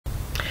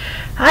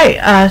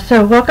Hi,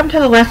 so welcome to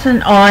the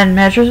lesson on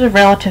measures of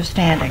relative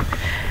standing.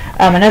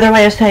 Another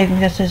way of saying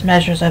this is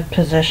measures of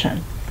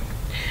position.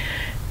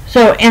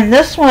 So in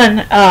this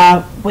one,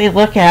 we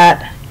look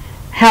at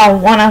how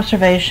one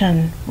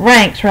observation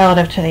ranks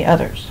relative to the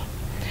others.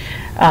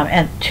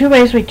 And two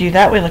ways we do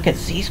that, we look at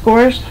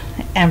z-scores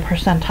and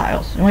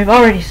percentiles. And we've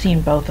already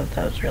seen both of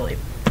those, really.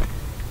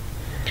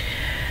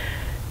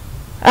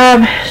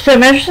 So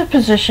measures of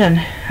position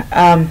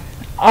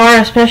are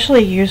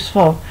especially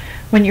useful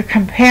when you're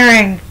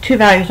comparing two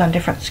values on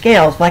different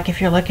scales, like if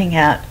you're looking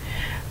at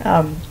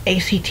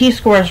ACT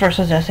scores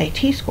versus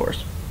SAT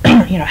scores.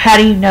 How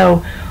do you know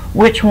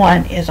which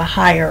one is a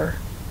higher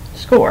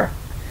score?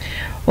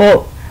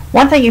 Well,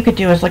 one thing you could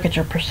do is look at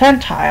your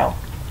percentile,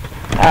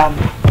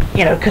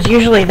 because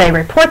usually they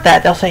report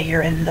that. They'll say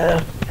you're in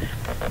the,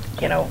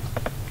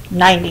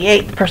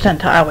 98th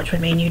percentile, which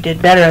would mean you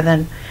did better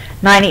than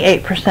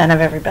 98% of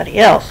everybody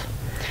else.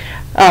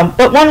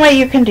 But one way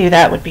you can do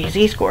that would be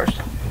z-scores.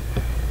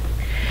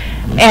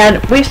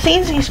 And we've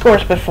seen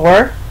z-scores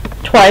before,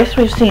 twice.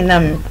 We've seen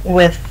them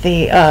with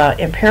the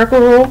empirical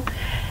rule,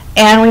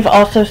 and we've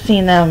also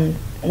seen them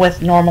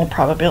with normal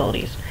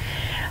probabilities.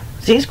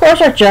 Z-scores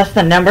are just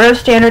the number of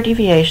standard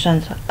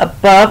deviations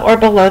above or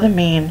below the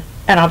mean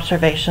an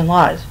observation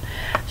lies.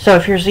 So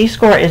if your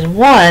z-score is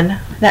 1,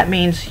 that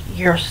means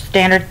you're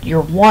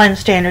one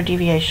standard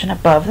deviation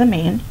above the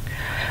mean,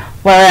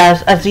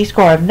 whereas a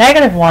z-score of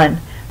 -1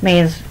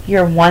 means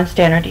you're one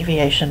standard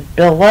deviation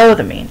below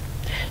the mean.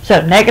 So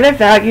negative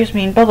values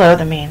mean below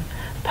the mean,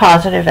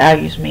 positive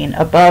values mean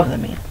above the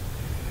mean.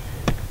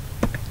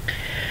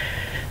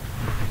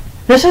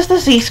 This is the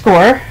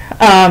z-score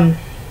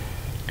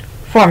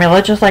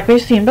formula, just like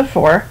we've seen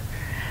before,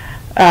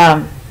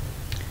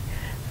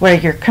 where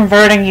you're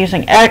converting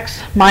using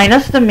x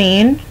minus the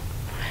mean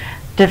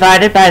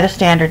divided by the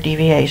standard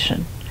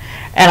deviation.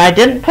 And I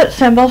didn't put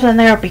symbols in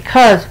there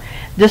because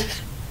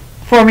this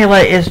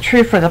formula is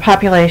true for the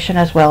population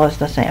as well as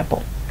the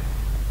sample.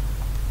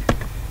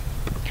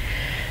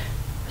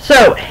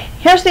 So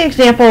here's the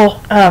example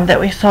that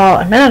we saw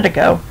a minute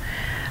ago.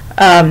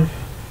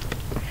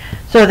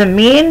 So the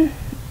mean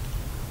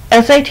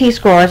SAT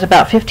score is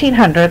about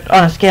 1,500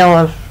 on a scale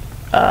of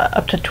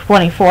up to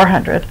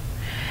 2,400.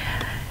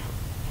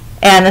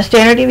 And the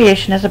standard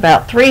deviation is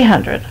about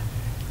 300.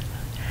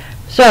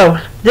 So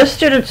this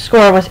student's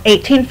score was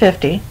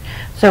 1850.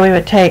 So we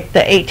would take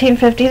the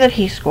 1850 that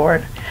he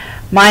scored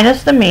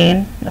minus the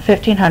mean, the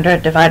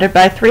 1,500, divided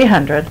by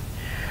 300,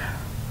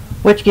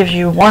 which gives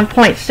you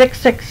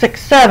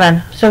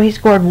 1.6667, so he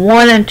scored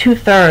 1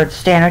 2/3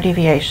 standard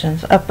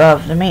deviations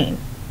above the mean.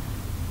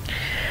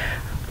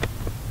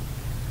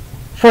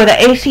 For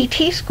the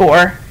ACT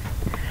score,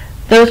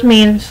 those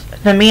means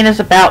the mean is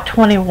about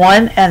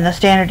 21 and the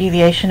standard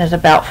deviation is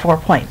about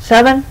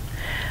 4.7.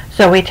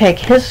 So we take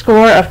his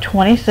score of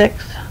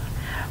 26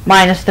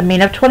 minus the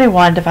mean of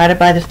 21 divided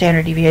by the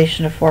standard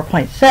deviation of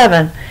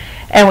 4.7,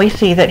 and we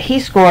see that he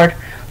scored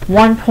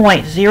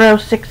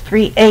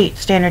 1.0638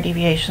 standard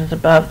deviations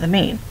above the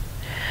mean.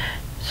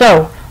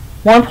 So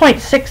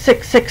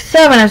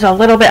 1.6667 is a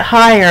little bit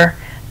higher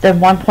than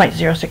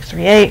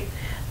 1.0638.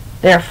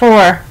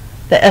 Therefore,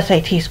 the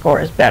SAT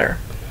score is better.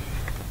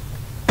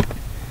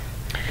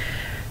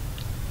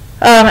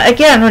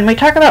 Again, when we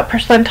talk about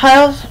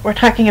percentiles, we're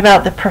talking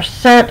about the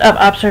percent of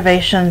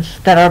observations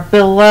that are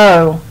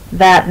below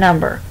that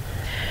number.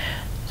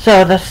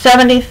 So the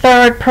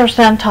 73rd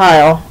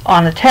percentile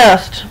on a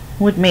test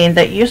would mean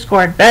that you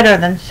scored better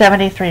than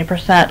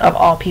 73% of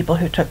all people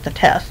who took the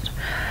test.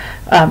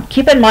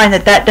 Keep in mind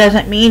that that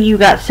doesn't mean you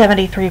got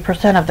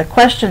 73% of the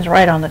questions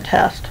right on the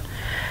test.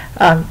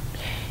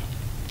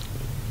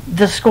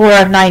 The score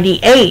of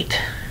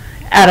 98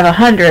 out of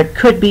 100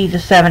 could be the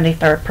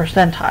 73rd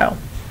percentile.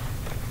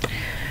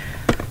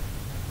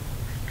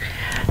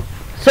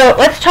 So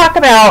let's talk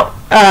about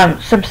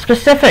some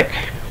specific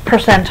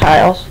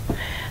percentiles.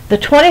 The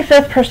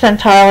 25th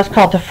percentile is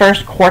called the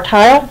first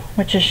quartile,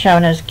 which is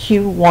shown as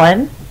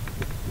Q1.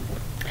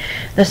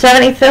 The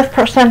 75th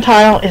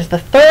percentile is the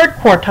third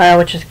quartile,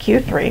 which is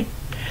Q3.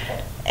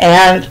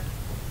 And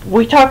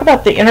we talk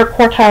about the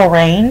interquartile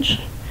range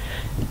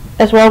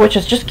as well, which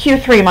is just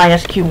Q3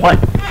 minus Q1.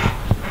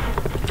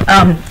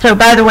 So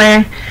by the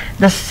way,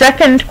 the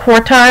second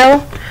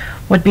quartile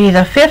would be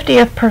the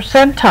 50th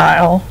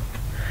percentile,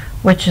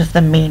 which is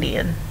the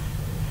median.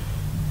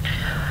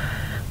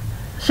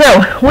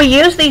 So we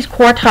use these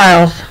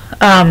quartiles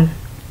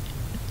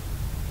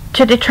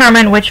to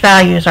determine which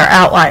values are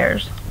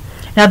outliers.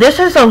 Now this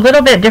is a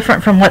little bit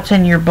different from what's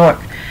in your book.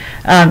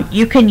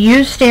 You can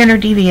use standard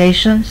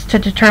deviations to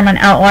determine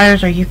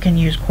outliers, or you can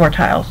use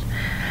quartiles.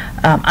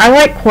 I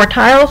like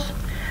quartiles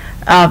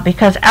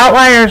because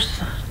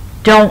outliers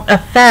don't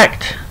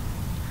affect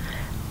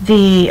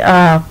the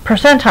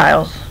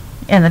percentiles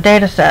in the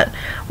data set,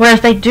 whereas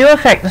they do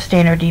affect the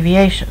standard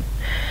deviation.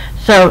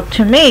 So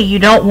to me, you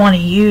don't want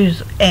to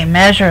use a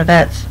measure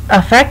that's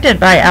affected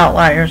by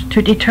outliers to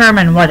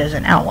determine what is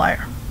an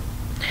outlier.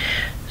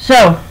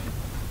 So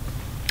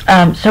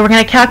we're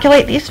going to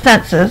calculate these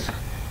fences,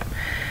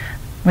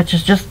 which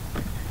is just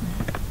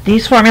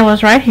these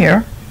formulas right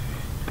here.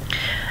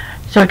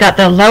 So we've got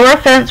the lower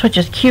fence, which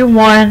is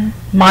Q1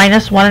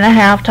 minus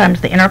 1.5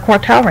 times the inner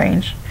quartile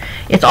range.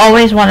 It's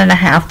always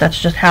 1.5. That's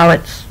just how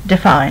it's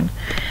defined.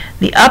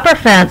 The upper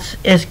fence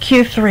is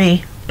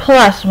Q3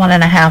 plus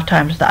 1.5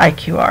 times the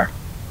IQR.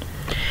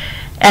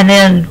 And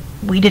then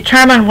we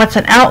determine what's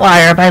an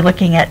outlier by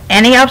looking at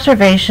any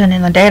observation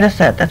in the data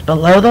set that's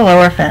below the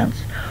lower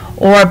fence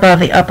or above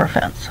the upper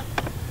fence.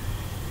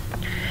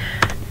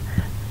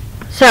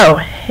 So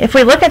if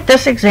we look at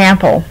this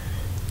example,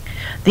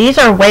 these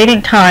are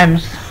waiting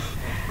times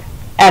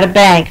at a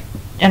bank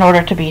in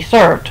order to be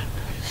served.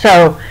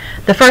 So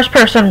the first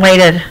person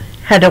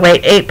had to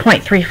wait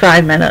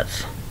 8.35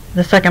 minutes.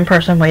 The second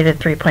person waited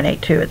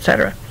 3.82,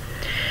 etc.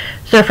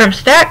 So from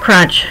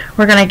StatCrunch,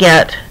 we're going to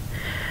get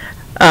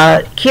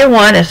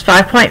Q1 is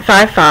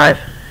 5.55,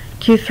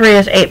 Q3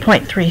 is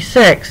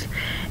 8.36,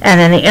 and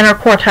then the inner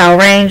quartile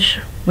range,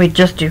 we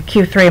just do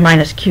Q3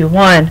 minus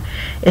Q1,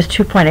 is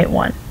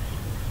 2.81.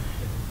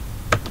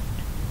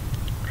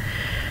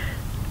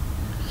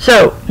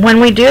 So when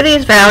we do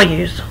these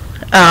values,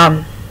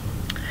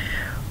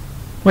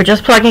 we're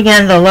just plugging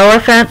in the lower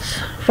fence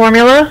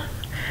formula,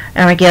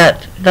 and we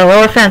get the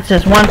lower fence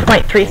is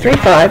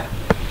 1.335,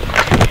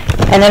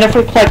 and then if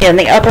we plug in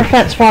the upper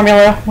fence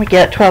formula, we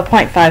get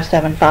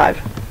 12.575.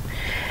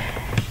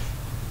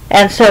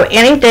 And so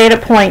any data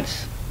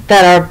points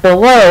that are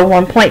below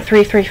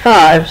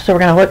 1.335, so we're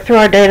going to look through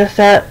our data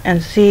set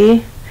and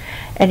see,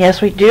 and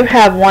yes, we do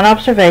have one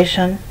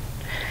observation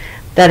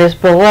that is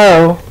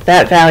below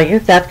that value.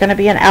 That's going to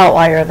be an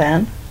outlier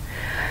then.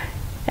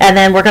 And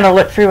then we're going to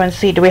look through and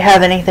see, do we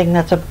have anything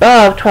that's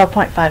above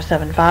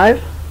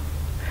 12.575?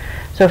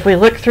 So if we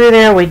look through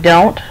there, we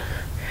don't.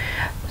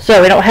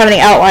 So we don't have any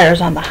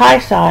outliers on the high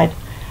side,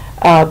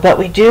 but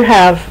we do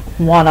have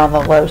one on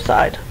the low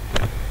side.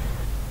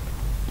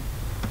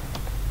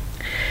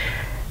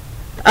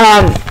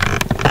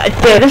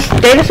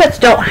 Data sets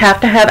don't have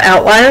to have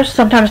outliers.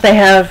 Sometimes they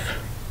have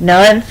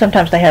none,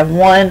 sometimes they have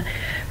one,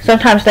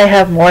 sometimes they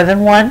have more than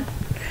one.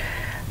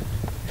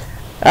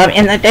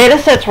 In the data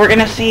sets we're going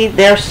to see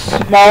they're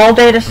small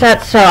data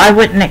sets, so I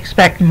wouldn't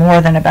expect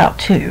more than about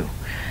 2.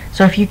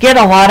 So if you get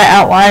a lot of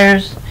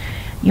outliers,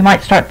 you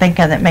might start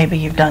thinking that maybe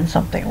you've done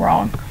something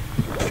wrong.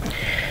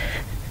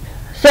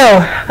 So,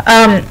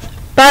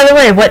 by the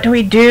way, what do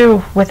we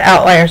do with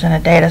outliers in a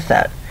data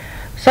set?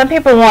 Some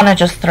people want to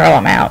just throw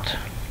them out.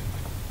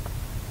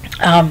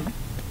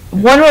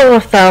 One rule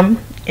of thumb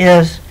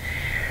is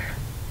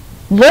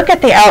look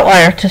at the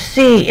outlier to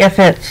see if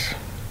it's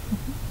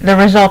the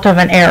result of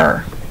an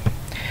error.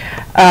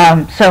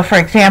 So for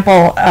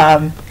example,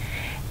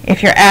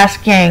 if you're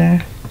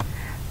asking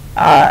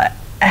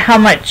how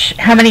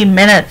many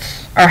minutes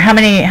or how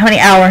many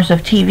hours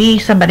of TV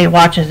somebody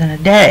watches in a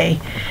day,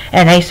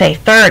 and they say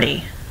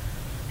 30,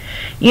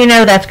 you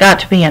know that's got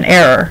to be an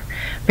error,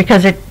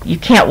 because you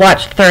can't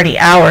watch 30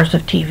 hours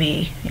of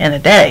TV in a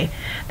day.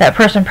 That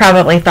person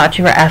probably thought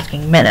you were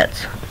asking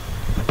minutes.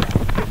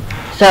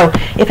 So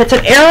if it's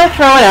an error,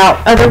 throw it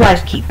out,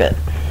 otherwise keep it.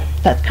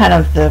 That's kind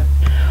of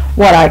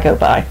what I go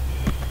by.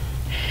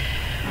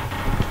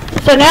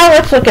 So now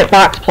let's look at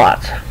box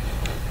plots.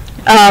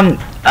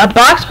 A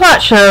box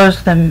plot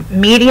shows the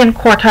median,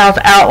 quartiles,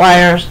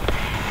 outliers,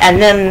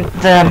 and then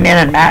the min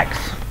and max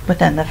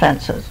within the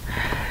fences.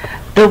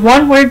 The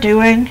one we're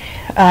doing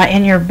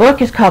in your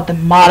book is called the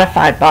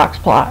modified box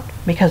plot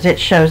because it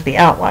shows the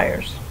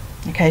outliers.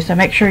 Okay, so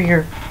make sure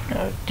you're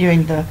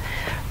doing the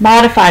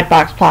modified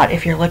box plot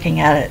if you're looking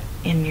at it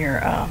in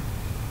your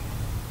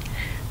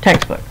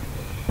textbook.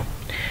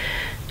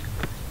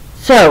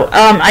 So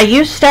I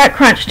use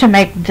StatCrunch to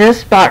make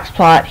this box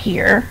plot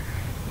here.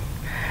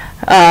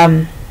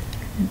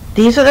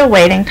 These are the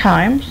waiting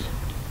times.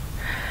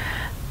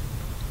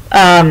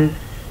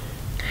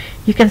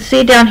 You can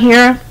see down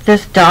here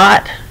this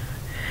dot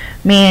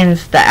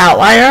means the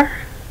outlier,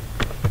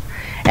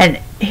 and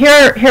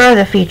here are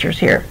the features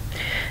here.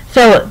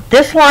 So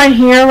this line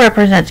here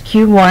represents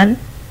Q1,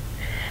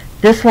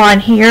 this line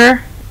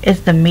here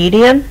is the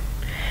median,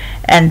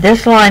 and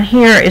this line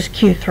here is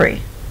Q3.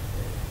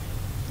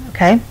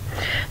 Okay,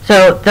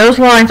 so those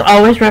lines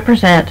always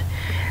represent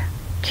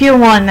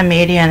Q1, the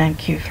median, and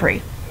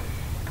Q3.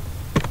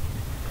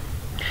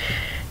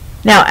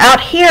 Now out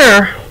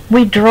here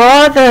we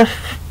draw the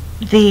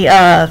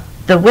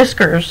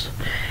whiskers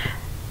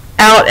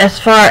out as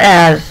far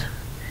as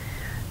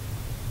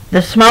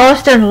the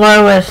smallest and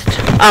lowest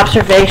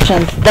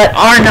observations that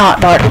are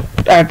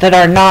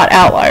not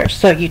outliers.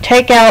 So you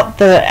take out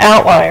the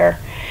outlier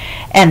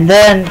and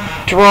then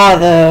draw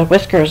the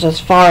whiskers as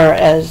far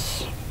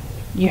as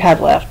you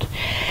have left.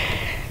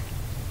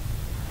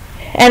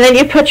 And then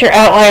you put your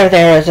outlier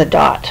there as a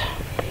dot.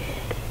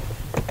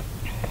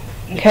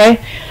 Okay?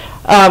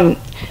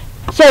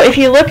 So if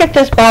you look at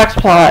this box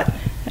plot,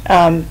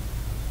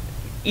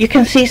 you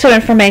can see some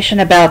information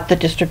about the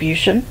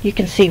distribution. You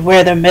can see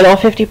where the middle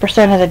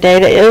 50% of the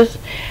data is.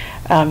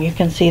 You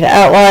can see the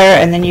outlier,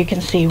 and then you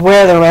can see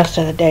where the rest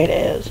of the data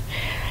is.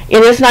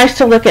 It is nice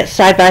to look at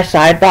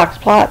side-by-side box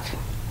plots.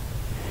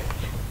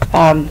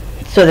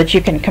 so that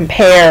you can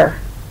compare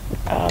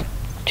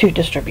two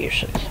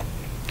distributions.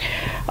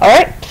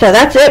 Alright, so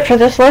that's it for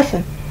this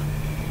lesson.